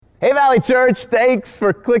Hey Valley Church, thanks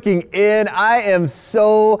for clicking in. I am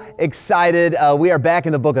so excited. We are back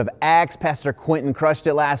in the book of Acts. Pastor Quentin crushed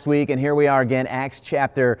it last week, and here we are again, Acts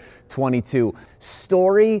chapter 22.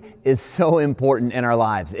 Story is so important in our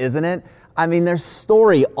lives, isn't it? I mean, there's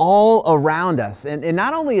story all around us. And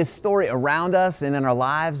not only is story around us and in our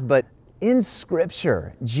lives, but in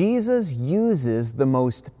Scripture, Jesus uses the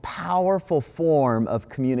most powerful form of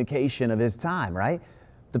communication of his time, right?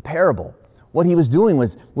 The parable. What he was doing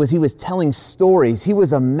was he was telling stories. He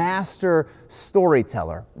was a master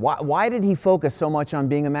storyteller. Why did he focus so much on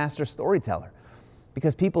being a master storyteller?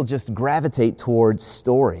 Because people just gravitate towards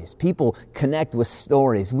stories. People connect with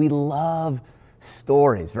stories. We love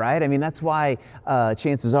stories, right? I mean, that's why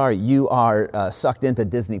chances are you are sucked into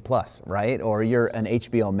Disney Plus, right? Or you're an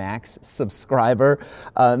HBO Max subscriber.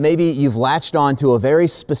 Maybe you've latched on to a very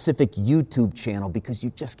specific YouTube channel because you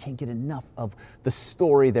just can't get enough of the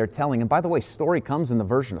story they're telling. And by the way, story comes in the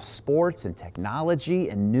version of sports and technology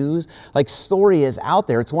and news. Like, story is out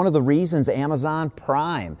there. It's one of the reasons Amazon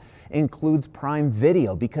Prime includes Prime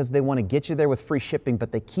Video, because they want to get you there with free shipping, but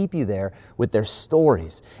they keep you there with their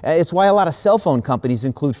stories. It's why a lot of cell phone companies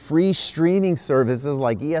include free streaming services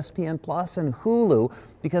like ESPN Plus and Hulu,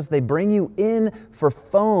 because they bring you in for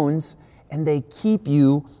phones and they keep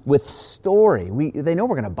you with story. They know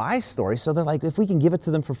we're going to buy stories, so they're like, if we can give it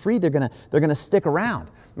to them for free, they're going to stick around.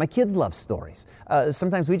 My kids love stories.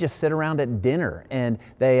 Sometimes we just sit around at dinner and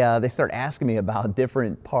they start asking me about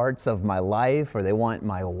different parts of my life, or they want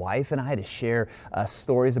my wife and I to share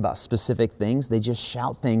stories about specific things. They just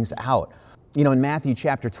shout things out. You know, in Matthew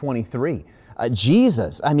chapter 23,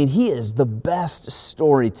 Jesus, I mean, he is the best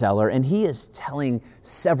storyteller, and he is telling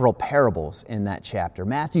several parables in that chapter.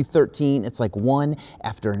 Matthew 13, it's like one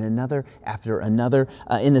after another after another.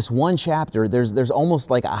 In this one chapter, there's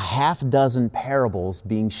almost like a half dozen parables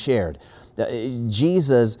being shared.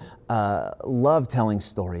 Jesus loved telling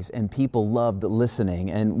stories, and people loved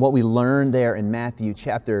listening. And what we learn there in Matthew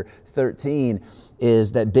chapter 13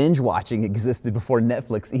 is that binge watching existed before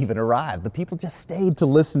Netflix even arrived. The people just stayed to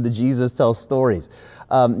listen to Jesus tell stories.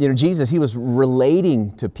 Jesus, he was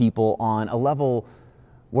relating to people on a level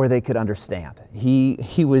where they could understand.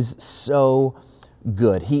 He was so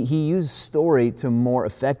good. He used story to more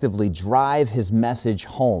effectively drive his message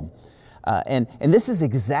home. And this is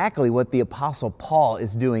exactly what the Apostle Paul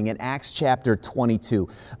is doing in Acts chapter 22.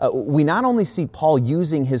 We not only see Paul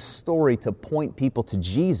using his story to point people to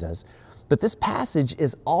Jesus, but this passage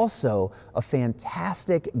is also a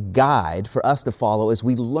fantastic guide for us to follow as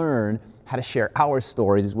we learn how to share our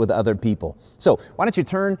stories with other people. So why don't you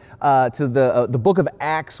turn to the book of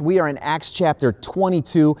Acts. We are in Acts chapter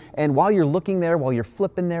 22. And while you're looking there, while you're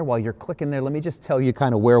flipping there, while you're clicking there, let me just tell you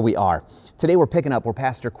kind of where we are. Today we're picking up where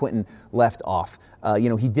Pastor Quentin left off.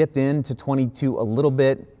 He dipped into 22 a little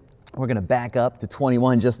bit. We're going to back up to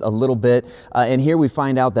 21 just a little bit. And here we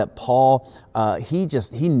find out that Paul, he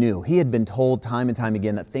knew. He had been told time and time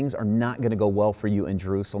again that things are not going to go well for you in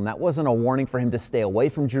Jerusalem. That wasn't a warning for him to stay away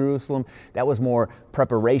from Jerusalem. That was more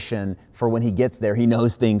preparation for when he gets there. He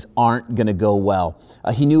knows things aren't going to go well.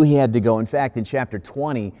 He knew he had to go. In fact, in chapter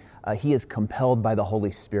 20, he is compelled by the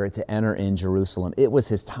Holy Spirit to enter in Jerusalem. It was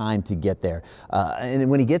his time to get there. And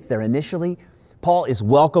when he gets there, initially, Paul is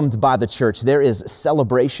welcomed by the church. There is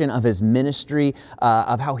celebration of his ministry,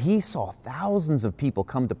 of how he saw thousands of people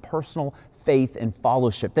come to personal faith and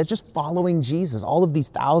fellowship. They're just following Jesus, all of these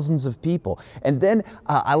thousands of people. And then,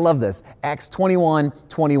 I love this, Acts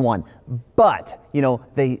 21:21. But,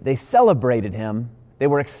 they celebrated him. They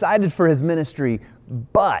were excited for his ministry,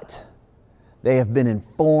 but they have been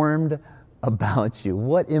informed about you.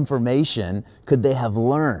 What information could they have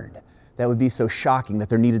learned that would be so shocking that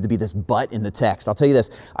there needed to be this but in the text? I'll tell you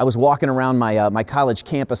this. I was walking around my college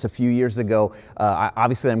campus a few years ago.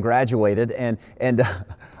 Obviously, I'm graduated, and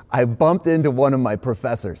I bumped into one of my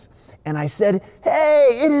professors. And I said,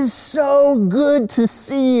 "Hey, it is so good to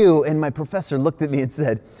see you." And my professor looked at me and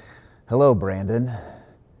said, "Hello, Brandon.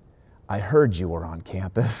 I heard you were on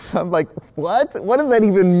campus." I'm like, what? What does that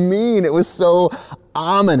even mean? It was so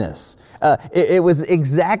ominous. It was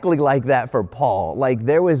exactly like that for Paul. Like,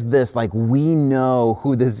 there was this, we know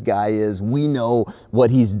who this guy is. We know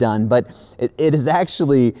what he's done. But it's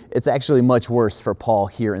actually much worse for Paul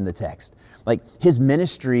here in the text. Like, his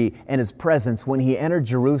ministry and his presence when he entered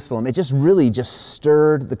Jerusalem, it just really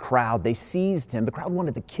stirred the crowd. They seized him. The crowd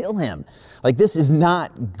wanted to kill him. Like, this is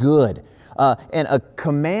not good. And a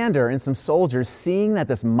commander and some soldiers, seeing that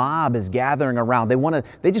this mob is gathering around,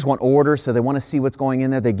 they just want order, so they want to see what's going in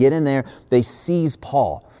there. They get in there, they seize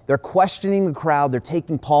Paul. They're questioning the crowd, they're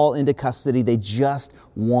taking Paul into custody, they just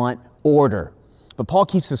want order. But Paul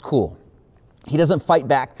keeps his cool. He doesn't fight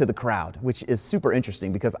back to the crowd, which is super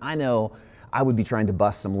interesting because I know I would be trying to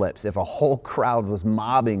bust some lips. If a whole crowd was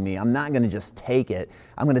mobbing me, I'm not going to just take it.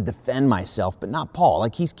 I'm going to defend myself, but not Paul.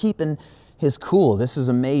 Like, he's keeping his cool. This is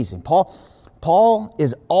amazing. Paul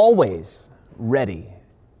is always ready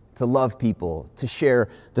to love people, to share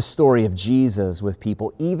the story of Jesus with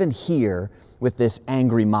people, even here with this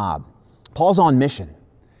angry mob. Paul's on mission.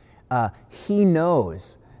 He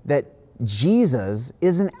knows that Jesus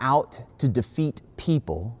isn't out to defeat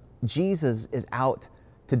people. Jesus is out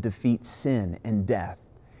to defeat sin and death.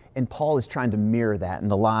 And Paul is trying to mirror that in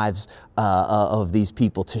the lives of these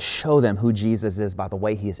people to show them who Jesus is by the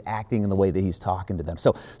way he is acting and the way that he's talking to them.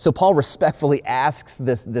 So Paul respectfully asks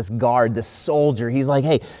this guard, this soldier, he's like,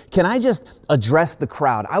 hey, can I just address the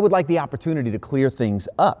crowd? I would like the opportunity to clear things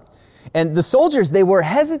up. And the soldiers, they were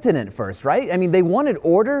hesitant at first, right? I mean, they wanted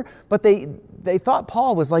order, but they thought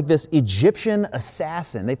Paul was like this Egyptian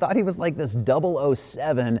assassin. They thought he was like this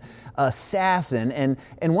 007 assassin.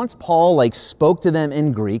 And once Paul spoke to them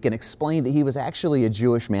in Greek and explained that he was actually a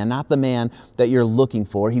Jewish man, not the man that you're looking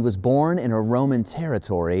for, he was born in a Roman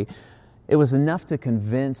territory, it was enough to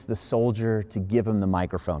convince the soldier to give him the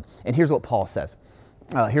microphone. And here's what Paul says.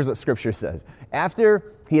 Here's what Scripture says.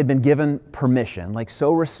 After he had been given permission,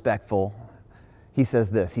 so respectful, he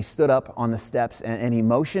says this. He stood up on the steps and he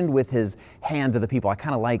motioned with his hand to the people. I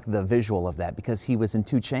kind of like the visual of that because he was in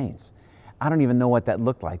 2 chains. I don't even know what that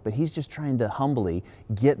looked like, but he's just trying to humbly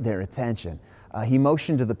get their attention. He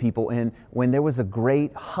motioned to the people, and when there was a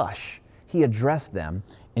great hush, he addressed them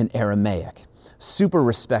in Aramaic. Super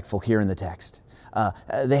respectful here in the text.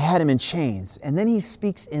 They had him in chains, and then he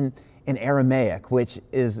speaks in Aramaic, which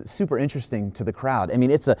is super interesting to the crowd. I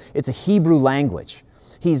mean, it's a Hebrew language.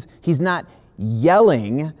 He's not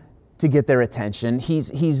yelling to get their attention.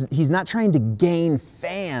 He's not trying to gain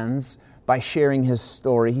fans by sharing his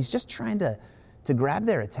story. He's just trying to grab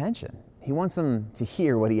their attention. He wants them to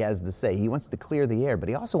hear what he has to say. He wants to clear the air, but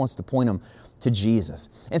he also wants to point them to Jesus.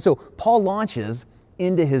 And so Paul launches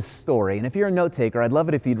into his story. And if you're a note taker, I'd love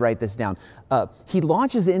it if you'd write this down. He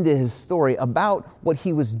launches into his story about what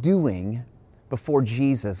he was doing before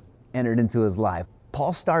Jesus entered into his life.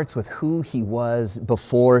 Paul starts with who he was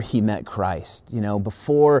before he met Christ,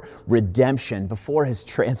 before redemption, before his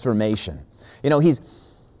transformation.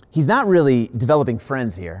 He's not really developing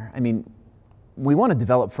friends here. I mean, we want to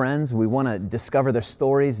develop friends, we want to discover their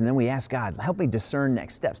stories, and then we ask God, help me discern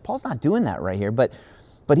next steps. Paul's not doing that right here, but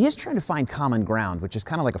he is trying to find common ground, which is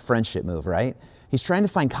kind of like a friendship move, right? He's trying to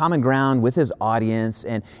find common ground with his audience,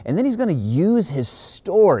 and then he's going to use his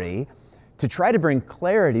story to try to bring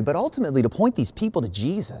clarity, but ultimately to point these people to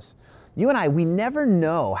Jesus. You and I, we never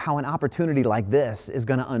know how an opportunity like this is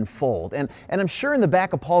going to unfold. And I'm sure in the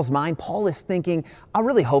back of Paul's mind, Paul is thinking, I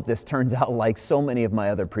really hope this turns out like so many of my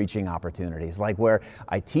other preaching opportunities, like where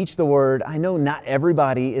I teach the word. I know not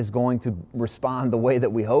everybody is going to respond the way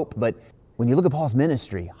that we hope, but when you look at Paul's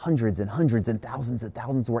ministry, hundreds and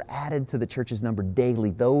thousands were added to the church's number daily,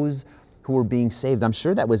 those who were being saved. I'm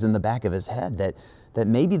sure that was in the back of his head, that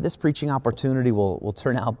maybe this preaching opportunity will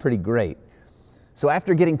turn out pretty great. So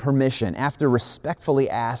after getting permission, after respectfully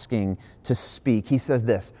asking to speak, he says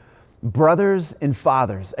this, brothers and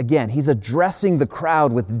fathers. Again, he's addressing the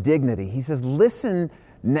crowd with dignity. He says, listen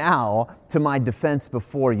now to my defense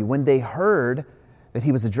before you. When they heard that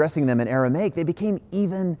he was addressing them in Aramaic, they became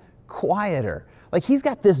even quieter. He's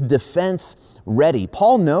got this defense ready.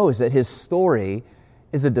 Paul knows that his story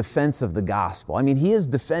is a defense of the gospel. I mean, he is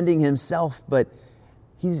defending himself, but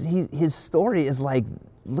his story is like,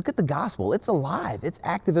 look at the gospel. It's alive. It's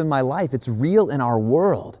active in my life. It's real in our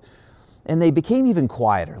world. And they became even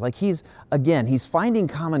quieter. He's finding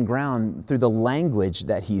common ground through the language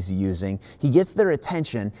that he's using. He gets their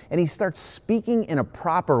attention and he starts speaking in a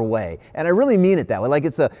proper way. And I really mean it that way.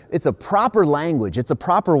 It's a proper language. It's a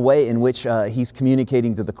proper way in which he's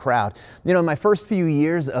communicating to the crowd. In my first few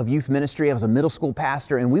years of youth ministry, I was a middle school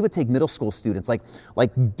pastor, and we would take middle school students,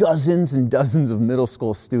 like dozens and dozens of middle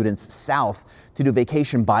school students south to do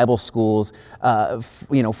vacation Bible schools,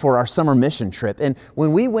 for our summer mission trip. And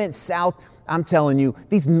when we went south, I'm telling you,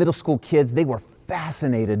 these middle school kids, they were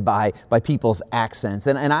fascinated by people's accents.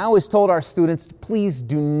 And I always told our students, please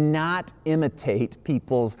do not imitate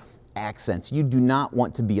people's accents. You do not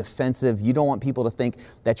want to be offensive. You don't want people to think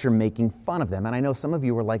that you're making fun of them. And I know some of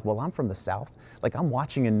you were like, well, I'm from the South. I'm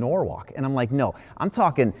watching in Norwalk. And I'm like, no, I'm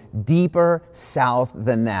talking deeper south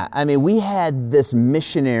than that. I mean, we had this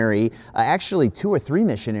missionary, actually 2 or 3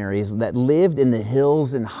 missionaries that lived in the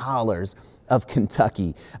hills and hollers of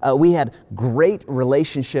Kentucky. We had great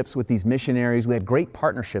relationships with these missionaries. We had great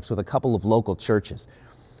partnerships with a couple of local churches.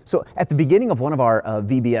 So at the beginning of one of our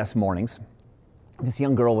VBS mornings, this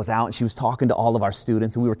young girl was out and she was talking to all of our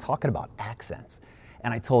students, and we were talking about accents.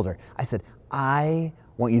 And I told her, I said, I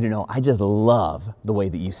want you to know, I just love the way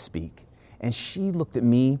that you speak. And she looked at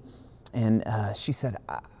me and she said,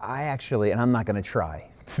 I actually, and I'm not going to try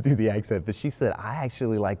to do the accent, but she said, I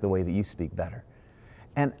actually like the way that you speak better.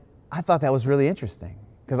 And I thought that was really interesting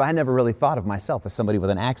because I never really thought of myself as somebody with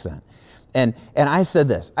an accent. And I said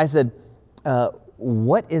this, I said,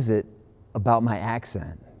 what is it about my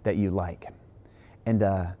accent that you like? And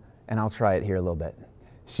I'll try it here a little bit.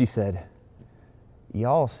 She said,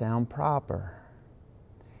 y'all sound proper.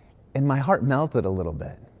 And my heart melted a little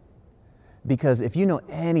bit. Because if you know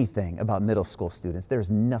anything about middle school students, there's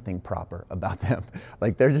nothing proper about them.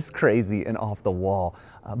 Like, they're just crazy and off the wall.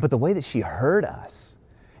 But the way that she heard us,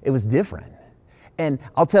 it was different. And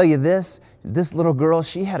I'll tell you this little girl,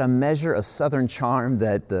 she had a measure of Southern charm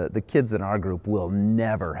that the kids in our group will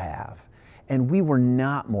never have. And we were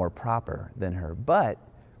not more proper than her. But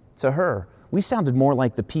to her, we sounded more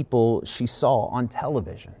like the people she saw on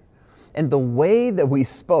television. And the way that we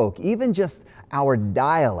spoke, even just our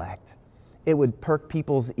dialect, it would perk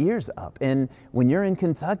people's ears up. And when you're in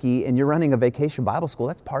Kentucky and you're running a vacation Bible school,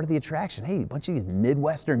 that's part of the attraction. Hey, a bunch of these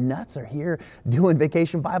Midwestern nuts are here doing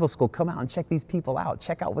vacation Bible school. Come out and check these people out.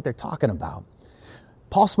 Check out what they're talking about.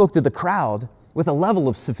 Paul spoke to the crowd with a level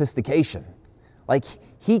of sophistication. Like,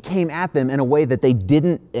 he came at them in a way that they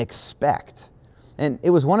didn't expect. And it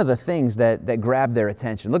was one of the things that grabbed their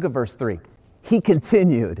attention. Look at verse 3. He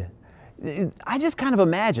continued. I just kind of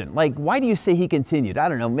imagine, like, why do you say he continued? I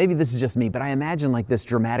don't know, maybe this is just me, but I imagine like this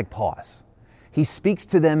dramatic pause. He speaks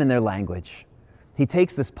to them in their language. He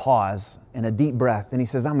takes this pause and a deep breath and he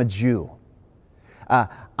says, I'm a Jew. I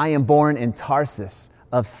am born in Tarsus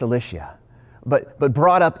of Cilicia, but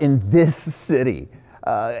brought up in this city,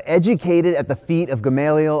 educated at the feet of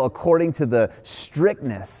Gamaliel according to the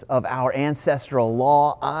strictness of our ancestral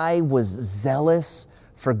law. I was zealous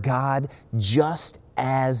for God just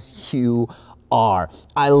as you are.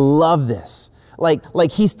 I love this.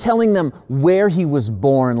 Like he's telling them where he was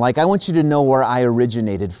born. Like, I want you to know where I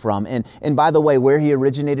originated from. And by the way, where he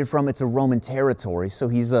originated from, it's a Roman territory. So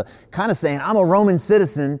he's kind of saying, I'm a Roman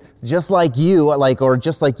citizen, just like you, or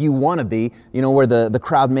just like you want to be, where the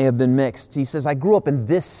crowd may have been mixed. He says, I grew up in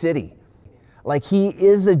this city. Like, he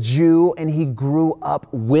is a Jew and he grew up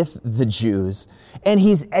with the Jews and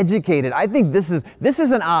he's educated. I think this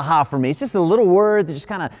is an aha for me. It's just a little word that just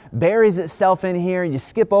kind of buries itself in here and you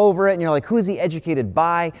skip over it and you're like, who is he educated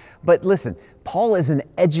by? But listen, Paul is an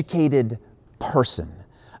educated person.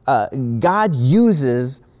 God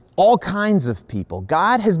uses all kinds of people.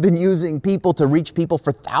 God has been using people to reach people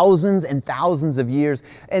for thousands and thousands of years.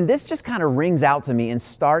 And this just kind of rings out to me in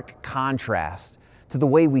stark contrast to the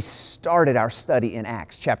way we started our study in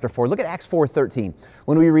Acts chapter 4. Look at Acts 4:13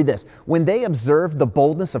 when we read this. When they observed the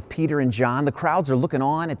boldness of Peter and John, the crowds are looking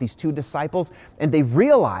on at these two disciples, and they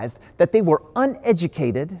realized that they were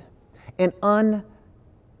uneducated and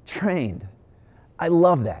untrained. I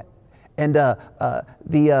love that. And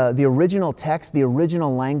the original text, the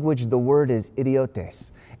original language, the word is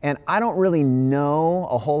idiotes. And I don't really know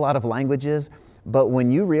a whole lot of languages, but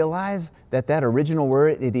when you realize that original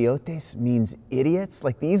word, idiotes, means idiots,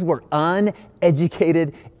 like these were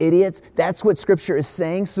uneducated idiots, that's what Scripture is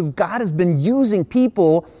saying. So God has been using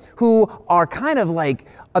people who are kind of like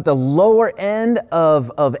at the lower end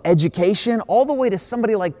of education, all the way to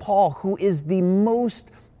somebody like Paul, who is the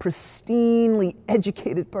most pristinely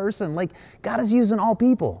educated person. Like, God is using all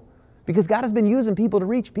people, because God has been using people to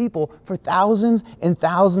reach people for thousands and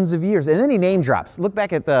thousands of years. And then he name drops. Look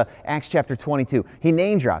back at the Acts chapter 22. He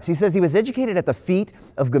name drops. He says he was educated at the feet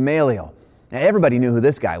of Gamaliel. Now, everybody knew who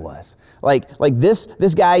this guy was. Like this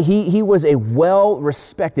guy, he was a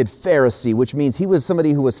well-respected Pharisee, which means he was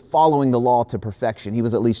somebody who was following the law to perfection. He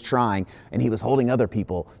was at least trying, and he was holding other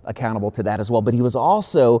people accountable to that as well. But he was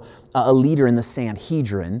also a leader in the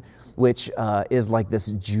Sanhedrin, which is like this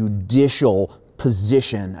judicial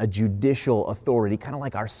position, a judicial authority, kind of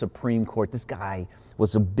like our Supreme Court. This guy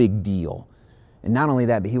was a big deal. And not only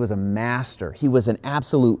that, but he was a master. He was an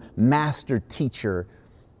absolute master teacher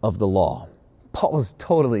of the law. Paul is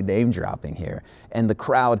totally name dropping here, and the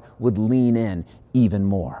crowd would lean in even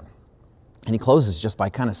more. And he closes just by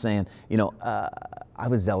kind of saying, I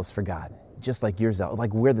was zealous for God, just like you're zealous.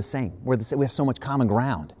 Like, we're the same. We have so much common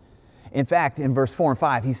ground. In fact, in verse 4 and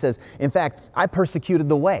 5, he says, in fact, I persecuted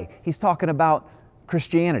the way. He's talking about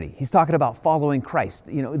Christianity. He's talking about following Christ,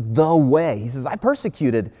 the way. He says, I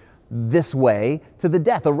persecuted this way to the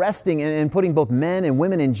death, arresting and putting both men and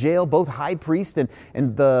women in jail. Both high priest and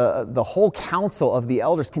the whole council of the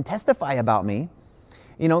elders can testify about me.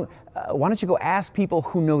 Why don't you go ask people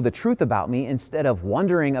who know the truth about me instead of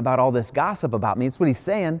wondering about all this gossip about me? It's what he's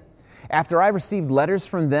saying. After I received letters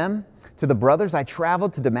from them to the brothers, I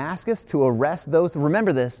traveled to Damascus to arrest those.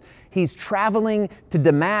 Remember this, he's traveling to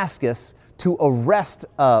Damascus to arrest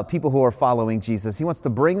people who are following Jesus. He wants to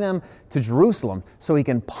bring them to Jerusalem so he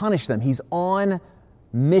can punish them. He's on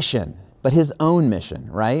mission, but his own mission,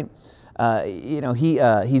 right?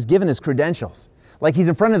 He's given his credentials. Like he's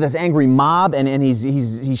in front of this angry mob and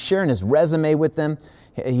he's sharing his resume with them.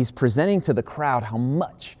 He's presenting to the crowd how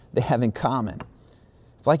much they have in common.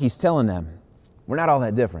 It's like he's telling them, we're not all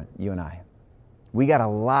that different, you and I. We got a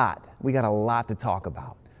lot to talk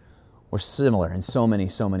about. We're similar in so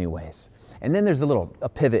many ways. And then there's a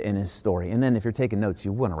pivot in his story. And then if you're taking notes,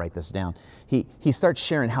 you want to write this down. He starts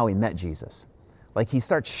sharing how he met Jesus. Like he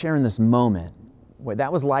starts sharing this moment where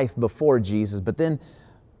that was life before Jesus, but then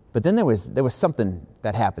there was something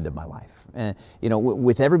that happened in my life. And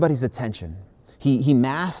with everybody's attention, he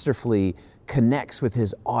masterfully connects with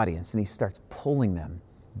his audience and he starts pulling them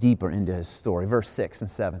deeper into his story. Verse 6 and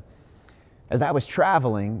 7. As I was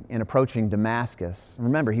traveling and approaching Damascus,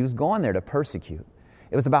 remember, he was going there to persecute.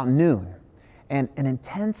 It was about noon, and an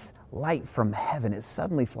intense light from heaven, it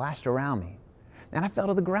suddenly flashed around me. And I fell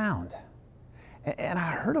to the ground. And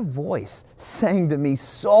I heard a voice saying to me,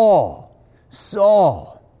 Saul,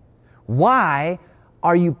 Saul, why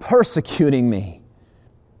are you persecuting me?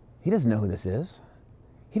 He doesn't know who this is.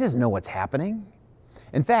 He doesn't know what's happening.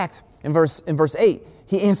 In fact, in verse 8,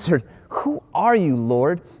 he answered, who are you,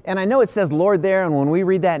 Lord? And I know it says Lord there, and when we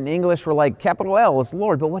read that in English, we're like, capital L, it's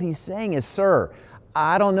Lord. But what he's saying is, sir,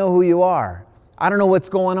 I don't know who you are. I don't know what's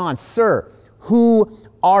going on. Sir, who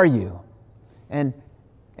are you? And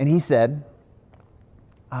he said,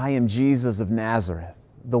 I am Jesus of Nazareth,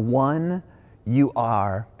 the one you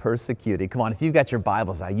are persecuting. Come on, if you've got your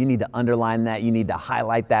Bibles out, you need to underline that. You need to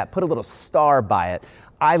highlight that. Put a little star by it.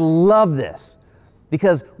 I love this.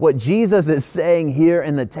 Because what Jesus is saying here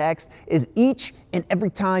in the text is each and every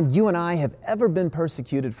time you and I have ever been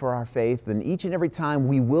persecuted for our faith, and each and every time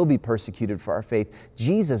we will be persecuted for our faith,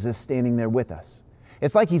 Jesus is standing there with us.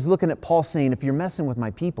 It's like he's looking at Paul saying, if you're messing with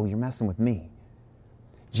my people, you're messing with me.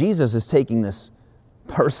 Jesus is taking this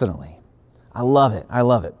personally. I love it. I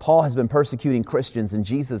love it. Paul has been persecuting Christians, and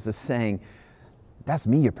Jesus is saying, that's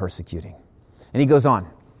me you're persecuting. And he goes on.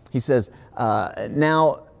 He says,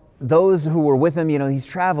 now, those who were with him, he's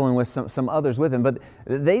traveling with some others with him, but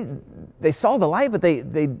they saw the light, but they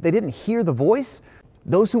didn't hear the voice.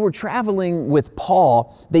 Those who were traveling with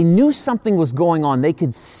Paul, they knew something was going on. They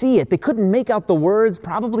could see it. They couldn't make out the words,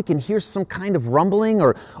 probably can hear some kind of rumbling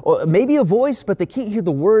or maybe a voice, but they can't hear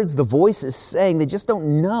the words the voice is saying. They just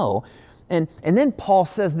don't know. And then Paul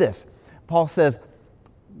says this. Paul says,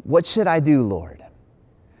 what should I do, Lord?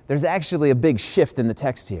 There's actually a big shift in the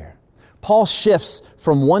text here. Paul shifts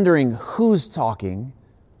from wondering who's talking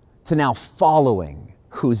to now following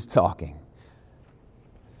who's talking.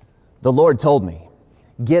 The Lord told me,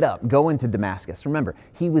 get up, go into Damascus. Remember,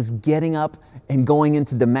 he was getting up and going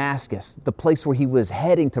into Damascus, the place where he was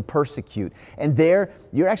heading to persecute. And there,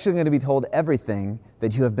 you're actually going to be told everything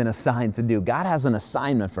that you have been assigned to do. God has an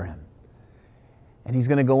assignment for him. And he's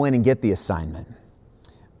going to go in and get the assignment.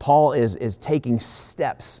 Paul is taking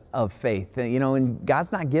steps of faith, and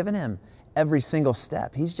God's not giving him every single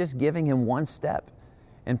step. He's just giving him one step.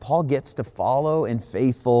 And Paul gets to follow in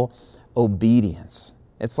faithful obedience.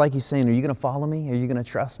 It's like he's saying, are you going to follow me? Are you going to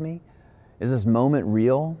trust me? Is this moment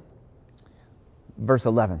real? Verse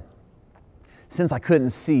 11. Since I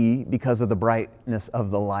couldn't see because of the brightness of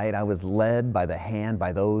the light, I was led by the hand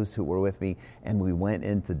by those who were with me, and we went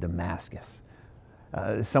into Damascus.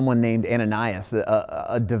 Someone named Ananias,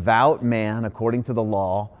 a devout man according to the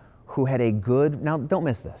law, who had a good, now don't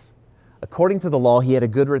miss this. According to the law, he had a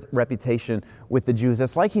good reputation with the Jews.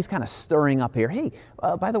 It's like he's kind of stirring up here. Hey,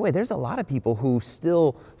 by the way, there's a lot of people who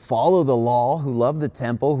still follow the law, who love the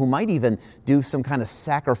temple, who might even do some kind of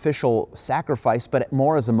sacrificial sacrifice, but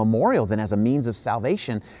more as a memorial than as a means of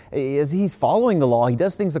salvation. As he's following the law, he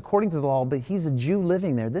does things according to the law, but he's a Jew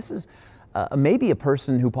living there. This is maybe a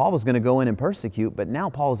person who Paul was going to go in and persecute, but now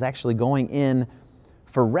Paul is actually going in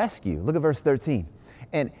for rescue. Look at verse 13.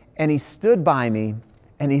 And he stood by me,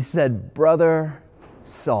 and he said, Brother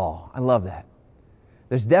Saul. I love that.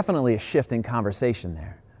 There's definitely a shift in conversation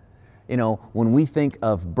there. When we think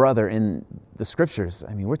of brother in the scriptures,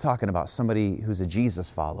 we're talking about somebody who's a Jesus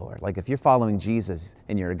follower. Like if you're following Jesus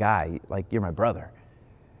and you're a guy, like you're my brother.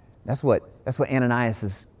 That's what Ananias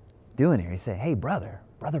is doing here. He's saying, hey, brother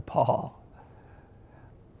Paul.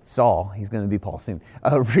 Saul, he's going to be Paul soon.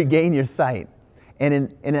 Regain your sight.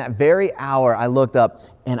 And in that very hour, I looked up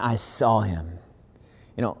and I saw him.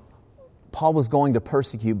 You know, Paul was going to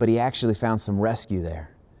persecute, but he actually found some rescue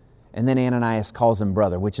there. And then Ananias calls him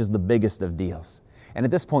brother, which is the biggest of deals. And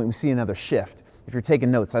at this point, we see another shift. If you're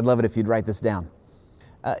taking notes, I'd love it if you'd write this down.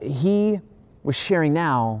 He was sharing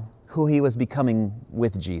now who he was becoming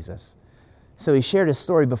with Jesus. So he shared his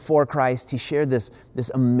story before Christ. He shared this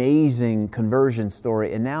amazing conversion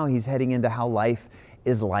story. And now he's heading into how life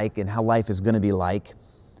is like and how life is going to be like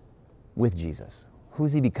with Jesus.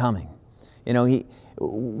 Who's he becoming? You know,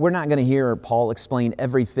 we're not going to hear Paul explain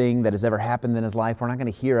everything that has ever happened in his life. We're not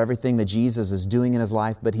going to hear everything that Jesus is doing in his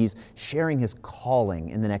life, but he's sharing his calling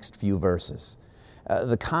in the next few verses.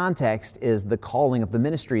 The context is the calling of the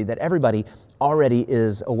ministry that everybody already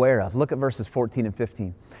is aware of. Look at verses 14 and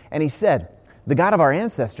 15. And he said, "The God of our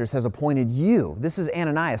ancestors has appointed you." This is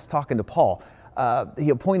Ananias talking to Paul. He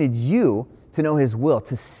appointed you to know his will,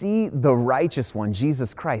 to see the righteous one,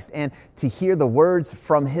 Jesus Christ, and to hear the words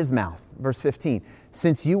from his mouth. Verse 15,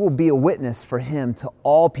 "Since you will be a witness for him to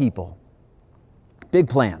all people." Big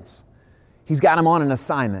plans. He's got him on an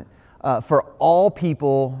assignment for all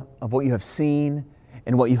people of what you have seen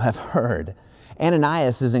and what you have heard.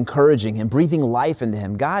 Ananias is encouraging him, breathing life into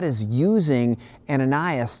him. God is using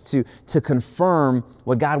Ananias to confirm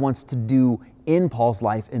what God wants to do in Paul's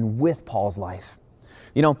life and with Paul's life.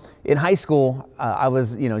 You know, in high school, I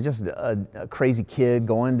was, just a crazy kid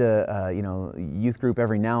going to, youth group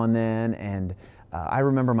every now and then. And I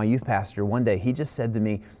remember my youth pastor one day, he just said to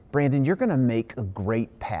me, "Brandon, you're going to make a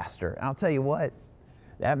great pastor." And I'll tell you what,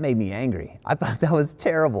 that made me angry. I thought that was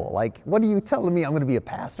terrible. Like, what are you telling me? I'm going to be a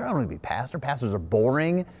pastor? I don't want to be a pastor. Pastors are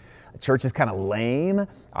boring. Church is kind of lame.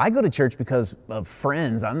 I go to church because of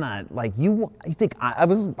friends. I'm not like you think I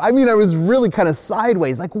was really kind of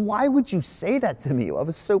sideways. Like, why would you say that to me? I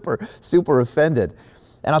was super offended.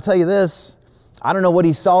 And I'll tell you this, I don't know what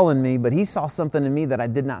he saw in me, but he saw something in me that I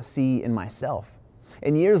did not see in myself.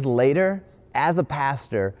 And years later, as a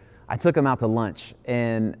pastor, I took him out to lunch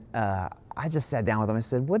and I just sat down with him. I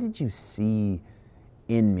said, "What did you see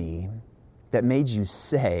in me that made you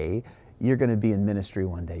say you're going to be in ministry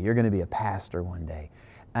one day? You're going to be a pastor one day?"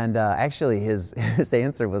 And actually, his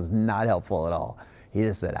answer was not helpful at all. He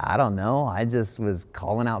just said, "I don't know. I just was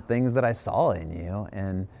calling out things that I saw in you."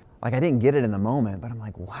 And I didn't get it in the moment, but I'm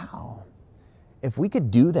like, wow. If we could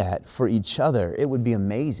do that for each other, it would be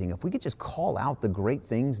amazing. If we could just call out the great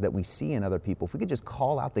things that we see in other people, if we could just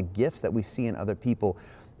call out the gifts that we see in other people,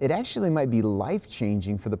 it actually might be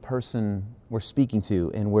life-changing for the person we're speaking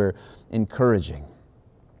to and we're encouraging.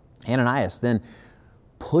 Ananias then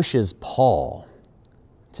pushes Paul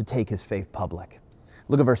to take his faith public.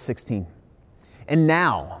 Look at verse 16. "And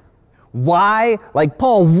now,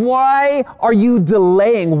 Paul, why are you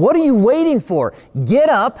delaying? What are you waiting for? Get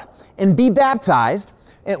up and be baptized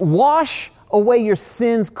and wash away your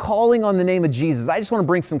sins, calling on the name of Jesus." I just want to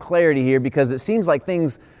bring some clarity here because it seems like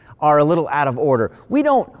things are a little out of order. We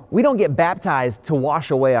don't get baptized to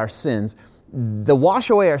wash away our sins. The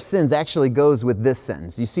wash away our sins actually goes with this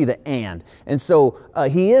sentence. You see the and. And so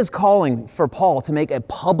he is calling for Paul to make a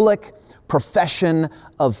public profession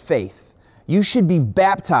of faith. You should be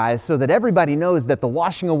baptized so that everybody knows that the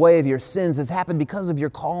washing away of your sins has happened because of your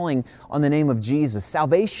calling on the name of Jesus.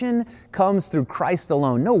 Salvation comes through Christ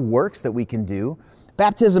alone. No works that we can do.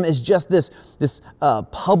 Baptism is just this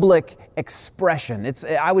public expression.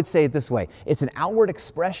 I would say it this way. It's an outward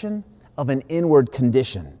expression of an inward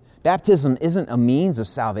condition. Baptism isn't a means of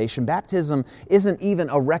salvation. Baptism isn't even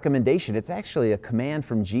a recommendation. It's actually a command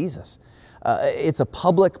from Jesus. It's a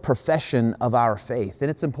public profession of our faith, and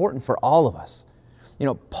it's important for all of us. You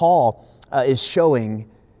know, Paul is showing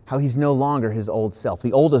how he's no longer his old self.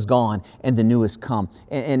 The old is gone and the new has come.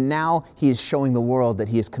 And now he is showing the world that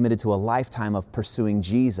he is committed to a lifetime of pursuing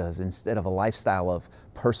Jesus instead of a lifestyle of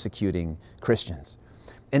persecuting Christians.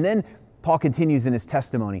 And then Paul continues in his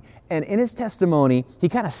testimony. And in his testimony, he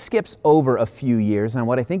kind of skips over a few years. And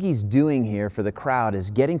what I think he's doing here for the crowd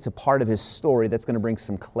is getting to part of his story that's going to bring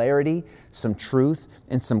some clarity, some truth,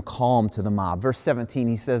 and some calm to the mob. Verse 17,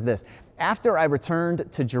 he says this, "After I returned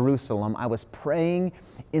to Jerusalem, I was praying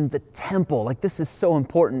in the temple." Like, this is so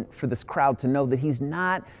important for this crowd to know that he's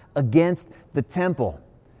not against the temple.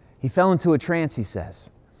 He fell into a trance, he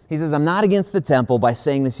says. He says, "I'm not against the temple." By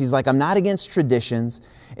saying this, he's like, "I'm not against traditions."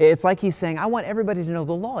 It's like he's saying, I want everybody to know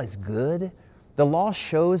the law is good. The law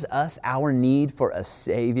shows us our need for a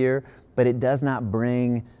Savior, but it does not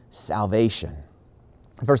bring salvation.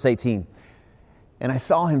 Verse 18, "And I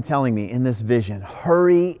saw him telling me in this vision,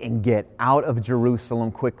 'Hurry and get out of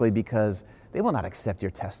Jerusalem quickly, because they will not accept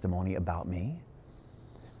your testimony about me.'"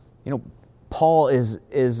 You know, Paul is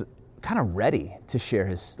kind of ready to share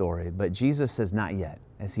his story, but Jesus says not yet,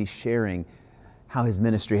 as he's sharing how his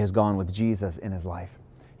ministry has gone with Jesus in his life.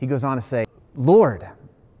 He goes on to say, Lord,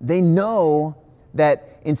 they know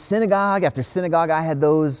that in synagogue after synagogue I had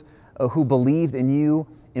those who believed in you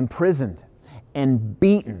imprisoned and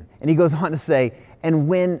beaten. And he goes on to say, and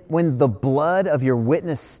when the blood of your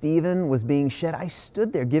witness Stephen was being shed, I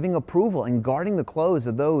stood there giving approval and guarding the clothes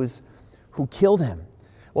of those who killed him.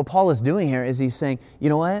 What Paul is doing here is he's saying, you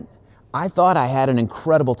know what? I thought I had an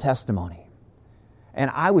incredible testimony. And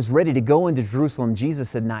I was ready to go into Jerusalem. Jesus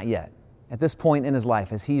said, not yet. At this point in his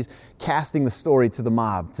life, as he's casting the story to the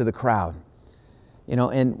mob, to the crowd.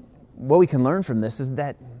 And what we can learn from this is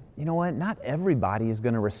that, you know what? Not everybody is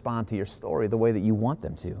going to respond to your story the way that you want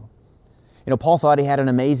them to. Paul thought he had an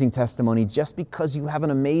amazing testimony. Just because you have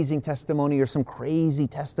an amazing testimony or some crazy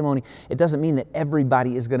testimony, it doesn't mean that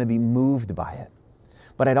everybody is going to be moved by it.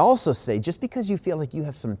 But I'd also say, just because you feel like you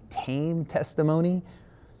have some tame testimony,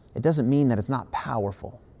 it doesn't mean that it's not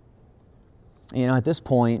powerful. At this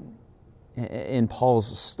point in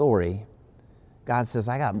Paul's story, God says,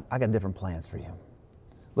 I got different plans for you.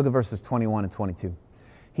 Look at verses 21 and 22.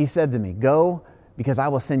 He said to me, go, because I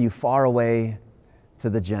will send you far away to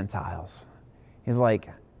the Gentiles. He's like,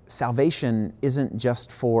 salvation isn't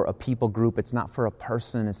just for a people group. It's not for a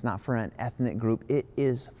person. It's not for an ethnic group. It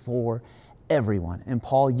is for everyone. And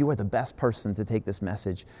Paul, you are the best person to take this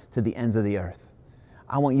message to the ends of the earth.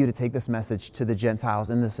 I want you to take this message to the Gentiles.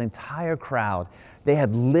 And this entire crowd, they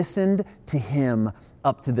had listened to him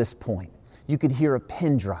up to this point. You could hear a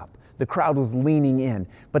pin drop. The crowd was leaning in,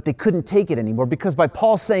 but they couldn't take it anymore because by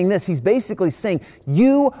Paul saying this, he's basically saying,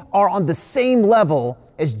 you are on the same level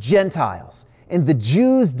as Gentiles. And the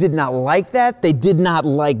Jews did not like that. They did not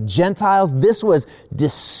like Gentiles. This was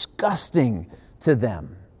disgusting to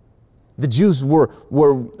them. The Jews were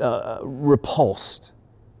repulsed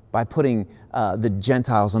by putting the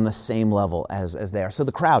Gentiles on the same level as they are. So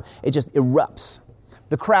the crowd, it just erupts.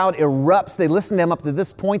 The crowd erupts. They listen to him up to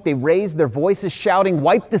this point. They raise their voices shouting,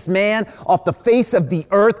 wipe this man off the face of the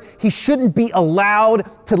earth. He shouldn't be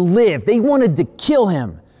allowed to live. They wanted to kill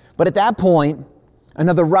him. But at that point,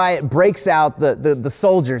 another riot breaks out. The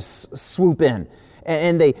soldiers swoop in.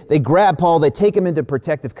 And they grab Paul. They take him into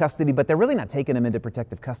protective custody. But they're really not taking him into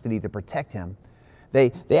protective custody to protect him.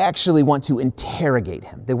 They actually want to interrogate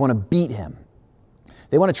him. They want to beat him.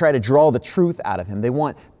 They want to try to draw the truth out of him. They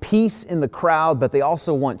want peace in the crowd, but they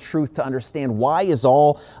also want truth to understand why is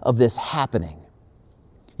all of this happening.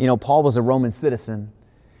 Paul was a Roman citizen,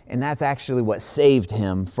 and that's actually what saved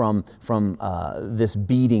him from this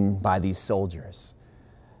beating by these soldiers.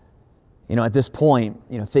 At this point,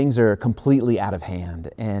 things are completely out of hand,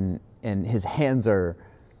 and his hands are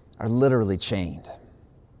literally chained.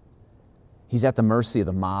 He's at the mercy of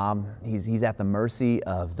the mob. He's at the mercy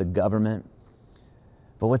of the government.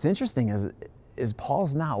 But what's interesting is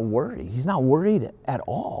Paul's not worried. He's not worried at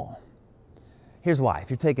all. Here's why,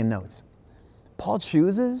 if you're taking notes. Paul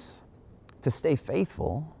chooses to stay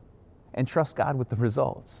faithful and trust God with the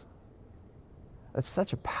results. That's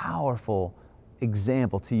such a powerful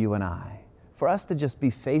example to you and I. For us to just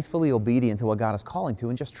be faithfully obedient to what God is calling to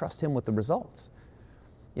and just trust Him with the results.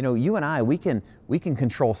 You and I, we can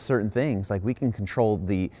control certain things, like we can control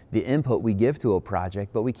the input we give to a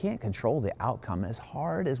project, but we can't control the outcome. As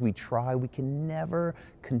hard as we try, we can never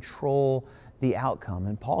control the outcome.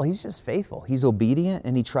 And Paul, he's just faithful. He's obedient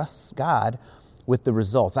and he trusts God with the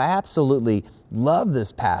results. I absolutely love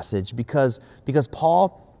this passage because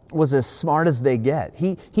Paul was as smart as they get.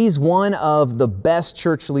 He's one of the best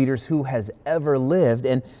church leaders who has ever lived,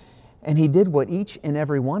 and he did what each and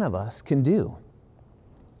every one of us can do.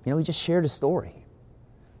 He just shared a story.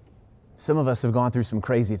 Some of us have gone through some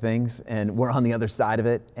crazy things, and we're on the other side of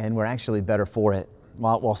it, and we're actually better for it.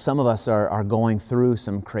 While some of us are going through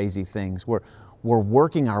some crazy things, we're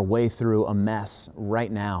working our way through a mess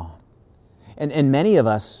right now. And many of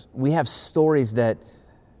us, we have stories that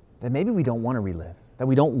maybe we don't want to relive, that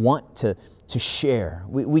we don't want to share.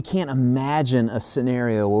 We can't imagine a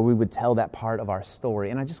scenario where we would tell that part of our story.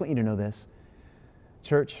 And I just want you to know this,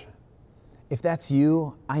 church. If that's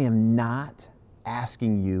you, I am not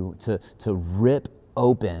asking you to rip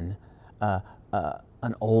open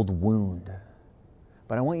an old wound.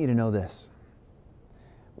 But I want you to know this.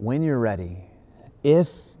 When you're ready, if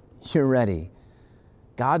you're ready,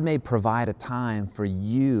 God may provide a time for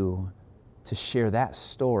you to share that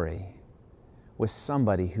story with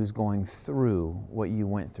somebody who's going through what you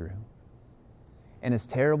went through. And as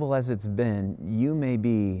terrible as it's been, you may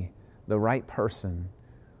be the right person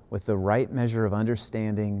with the right measure of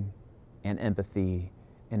understanding and empathy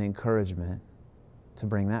and encouragement to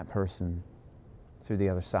bring that person through the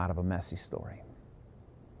other side of a messy story.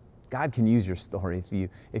 God can use your story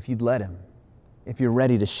if you'd let Him. if you're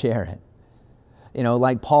ready to share it.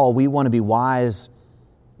 Like Paul, we want to be wise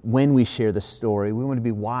when we share the story. We want to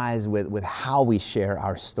be wise with how we share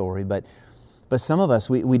our story. But some of us,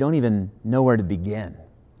 we don't even know where to begin.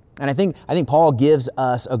 And I think Paul gives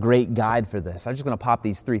us a great guide for this. I'm just going to pop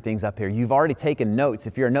these 3 things up here. You've already taken notes.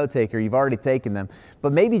 If you're a note taker, you've already taken them.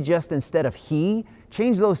 But maybe just instead of he,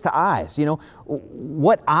 change those to I's.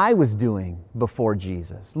 What I was doing before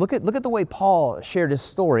Jesus. Look at the way Paul shared his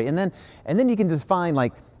story. And then you can just find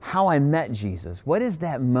like how I met Jesus. What is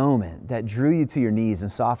that moment that drew you to your knees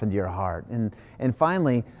and softened your heart? And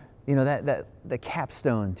finally, that the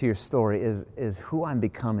capstone to your story is who I'm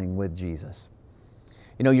becoming with Jesus.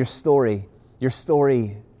 Your story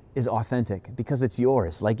is authentic because it's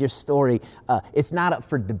yours. Like your story, it's not up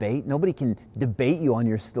for debate. Nobody can debate you on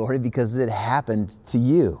your story because it happened to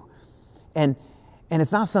you. And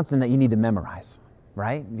it's not something that you need to memorize,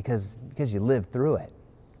 right? Because you lived through it.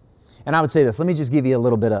 And I would say this, let me just give you a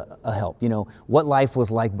little bit of help. What life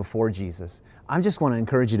was like before Jesus. I just want to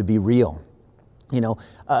encourage you to be real.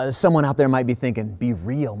 Someone out there might be thinking, be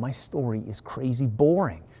real. My story is crazy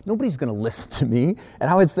boring. Nobody's going to listen to me. And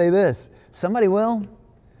I would say this, somebody will.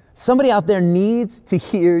 Somebody out there needs to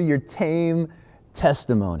hear your tame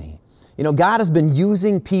testimony. God has been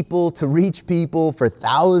using people to reach people for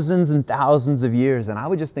thousands and thousands of years. And I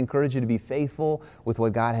would just encourage you to be faithful with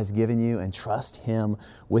what God has given you and trust Him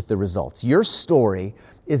with the results. Your story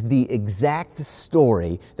is the exact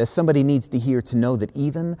story that somebody needs to hear to know that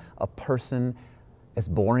even a person as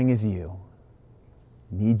boring as you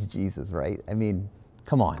needs Jesus, right? I mean,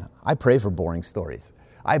 come on. I pray for boring stories.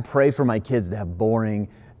 I pray for my kids to have boring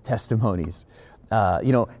testimonies.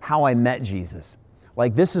 How I met Jesus.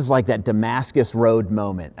 Like this is like that Damascus Road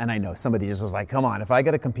moment. And I know somebody just was like, come on, if I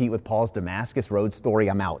got to compete with Paul's Damascus Road story,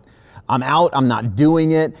 I'm out. I'm not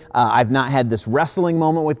doing it. I've not had this wrestling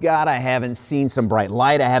moment with God. I haven't seen some bright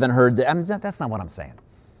light. I haven't heard that's not what I'm saying.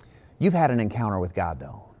 You've had an encounter with God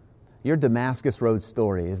though. Your Damascus Road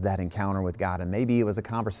story is that encounter with God. And maybe it was a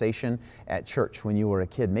conversation at church when you were a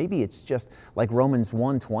kid. Maybe it's just like Romans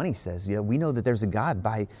 1:20 says, we know that there's a God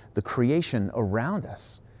by the creation around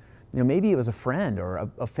us. Maybe it was a friend or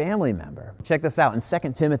a family member. Check this out in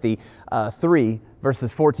 2 Timothy 3,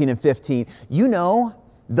 verses 14 and 15. You know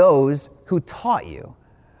those who taught you.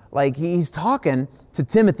 Like he's talking to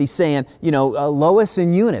Timothy saying, Lois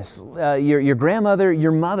and Eunice, your grandmother,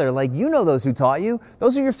 your mother, like those who taught you.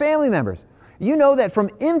 Those are your family members. You know that from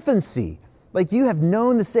infancy, like you have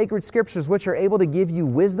known the sacred scriptures which are able to give you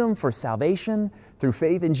wisdom for salvation through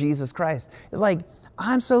faith in Jesus Christ. It's like,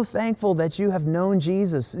 I'm so thankful that you have known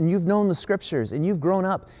Jesus and you've known the scriptures and you've grown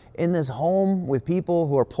up in this home with people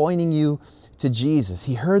who are pointing you to Jesus.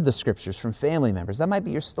 He heard the scriptures from family members. That might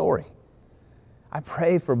be your story. I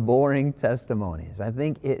pray for boring testimonies. I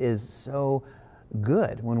think it is so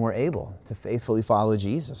good when we're able to faithfully follow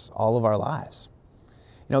Jesus all of our lives.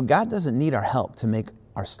 God doesn't need our help to make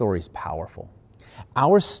our stories powerful.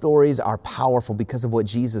 Our stories are powerful because of what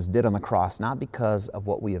Jesus did on the cross, not because of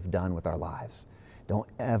what we have done with our lives. Don't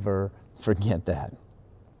ever forget that.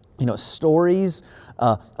 Stories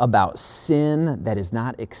about sin that is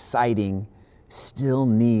not exciting still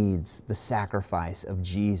needs the sacrifice of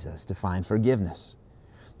Jesus to find forgiveness.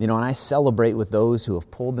 And I celebrate with those who have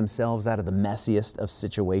pulled themselves out of the messiest of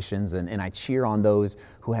situations, and I cheer on those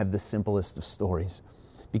who have the simplest of stories.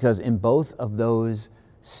 Because in both of those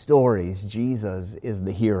stories, Jesus is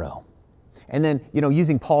the hero. And then,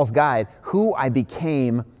 using Paul's guide, who I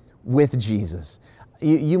became with Jesus.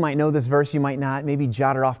 You might know this verse, you might not. Maybe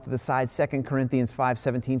jot it off to the side. 2 Corinthians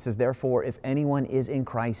 5:17 says, therefore, if anyone is in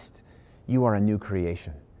Christ, you are a new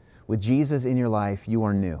creation. With Jesus in your life, you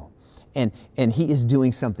are new. And He is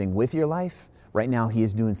doing something with your life. Right now, He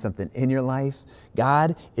is doing something in your life.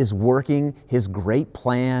 God is working His great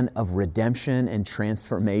plan of redemption and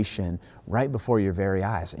transformation right before your very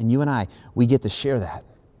eyes. And you and I, we get to share that.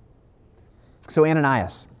 So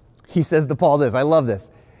Ananias, he says to Paul this, I love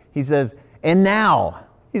this. He says, and now,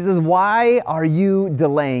 he says, why are you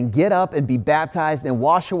delaying? Get up and be baptized and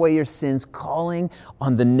wash away your sins, calling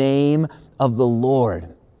on the name of the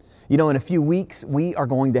Lord. In a few weeks, we are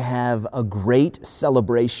going to have a great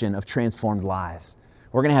celebration of transformed lives.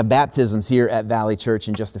 We're going to have baptisms here at Valley Church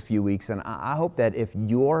in just a few weeks, and I hope that if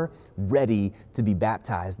you're ready to be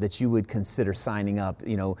baptized, that you would consider signing up,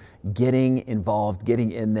 getting involved,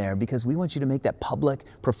 getting in there, because we want you to make that public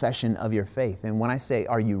profession of your faith. And when I say,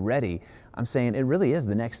 are you ready? I'm saying it really is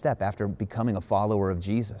the next step after becoming a follower of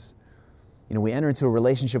Jesus. We enter into a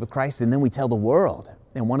relationship with Christ, and then we tell the world.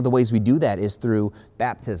 And one of the ways we do that is through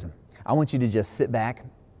baptism. I want you to just sit back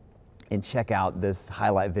and check out this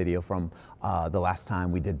highlight video from the last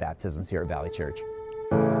time we did baptisms here at Valley Church.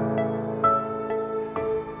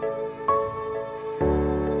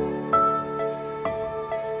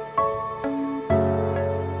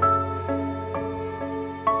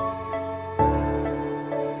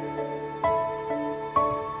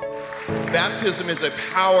 Baptism is a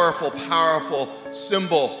powerful, powerful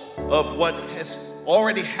symbol of what has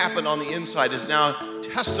already happened on the inside, is now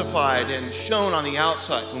testified and shown on the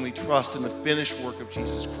outside when we trust in the finished work of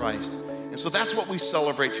Jesus Christ. And so that's what we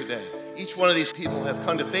celebrate today. Each one of these people have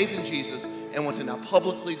come to faith in Jesus and want to now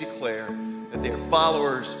publicly declare that they are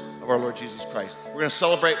followers of our Lord Jesus Christ. We're going to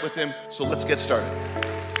celebrate with them, so let's get started.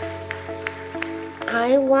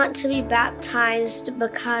 I want to be baptized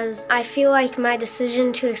because I feel like my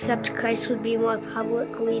decision to accept Christ would be more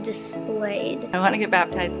publicly displayed. I want to get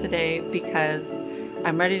baptized today because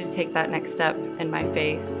I'm ready to take that next step in my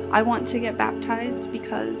faith. I want to get baptized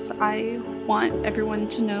because I want everyone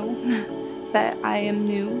to know that I am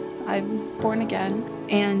new, I'm born again,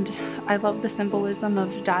 and I love the symbolism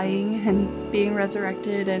of dying and being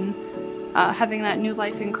resurrected and having that new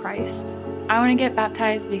life in Christ. I want to get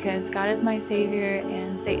baptized because God is my Savior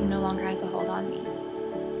and Satan no longer has a hold on me.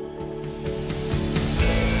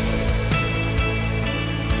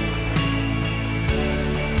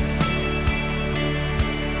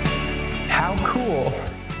 How cool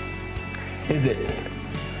is it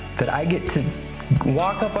that I get to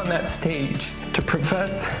walk up on that stage to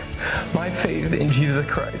profess my faith in Jesus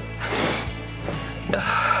Christ?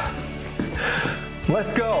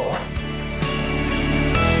 Let's go.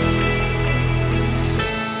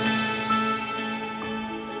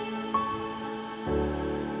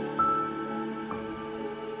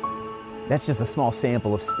 That's just a small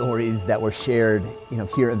sample of stories that were shared,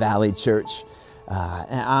 here at Valley Church.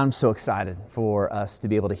 And I'm so excited for us to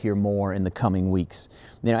be able to hear more in the coming weeks.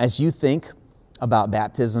 As you think about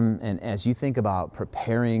baptism and as you think about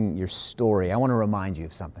preparing your story, I want to remind you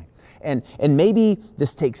of something. And maybe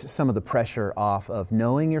this takes some of the pressure off of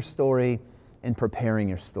knowing your story and preparing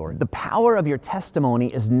your story. The power of your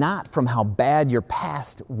testimony is not from how bad your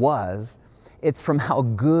past was, it's from how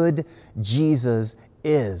good Jesus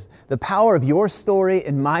is. The power of your story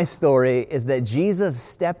and my story is that Jesus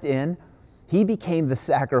stepped in, He became the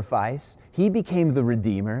sacrifice, He became the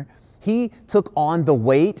Redeemer, He took on the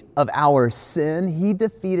weight of our sin, He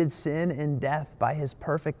defeated sin and death by His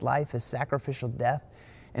perfect life, His sacrificial death,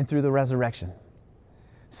 and through the resurrection.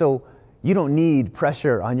 So you don't need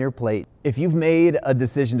pressure on your plate. If you've made a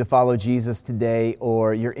decision to follow Jesus today,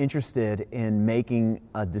 or you're interested in making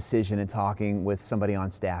a decision and talking with somebody on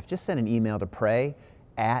staff, just send an email to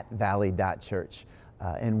pray@valley.church.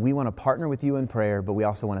 And we want to partner with you in prayer, but we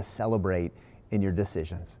also want to celebrate in your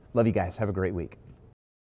decisions. Love you guys. Have a great week.